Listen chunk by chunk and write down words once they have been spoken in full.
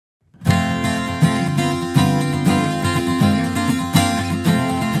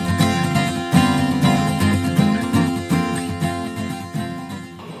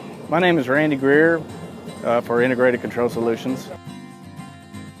My name is Randy Greer for Integrated Control Solutions.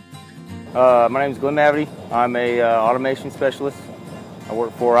 My name is Glenn Mavity. I'm a automation specialist. I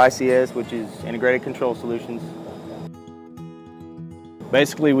work for ICS, which is Integrated Control Solutions.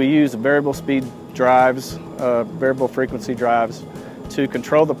 Basically, we use variable speed drives, variable frequency drives to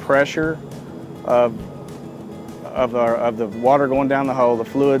control the pressure of the water going down the hole, the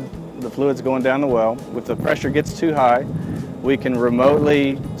fluids going down the well. If the pressure gets too high, we can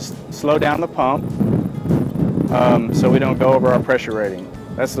remotely slow down the pump so we don't go over our pressure rating.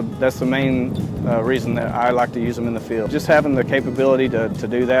 That's the main reason that I like to use them in the field. Just having the capability to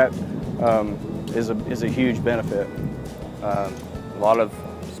do that is a huge benefit. A lot of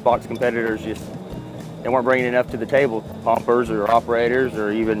SPOC's competitors they weren't bringing enough to the table. Pumpers or operators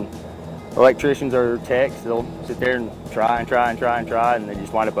or even electricians or techs, they'll sit there and try, and they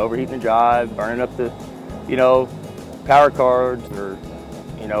just wind up overheating the drive, burning up the, power cards, or,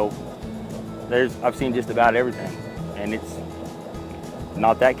 I've seen just about everything. And it's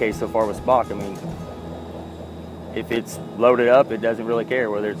not that case so far with SPOC. I mean, if it's loaded up, it doesn't really care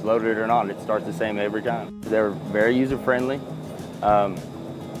whether it's loaded or not. It starts the same every time. They're very user-friendly.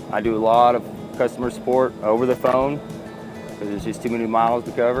 I do a lot of customer support over the phone because there's just too many miles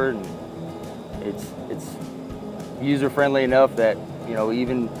to cover, and it's user-friendly enough that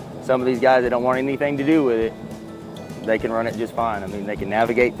even some of these guys that don't want anything to do with it, they can run it just fine. I mean, they can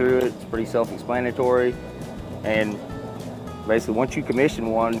navigate through it. It's pretty self-explanatory, and basically once you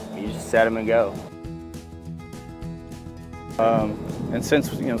commission one, you just set them and go. And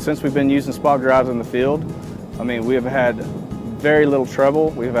since we've been using SPOC drives in the field, I mean, we have had very little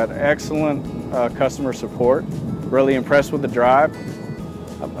trouble. We've had excellent customer support. Really impressed with the drive.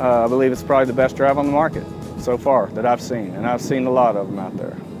 I believe it's probably the best drive on the market so far that I've seen, and I've seen a lot of them out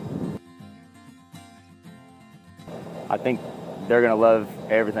there. I think they're going to love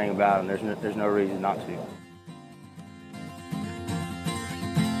everything about them. There's no reason not to.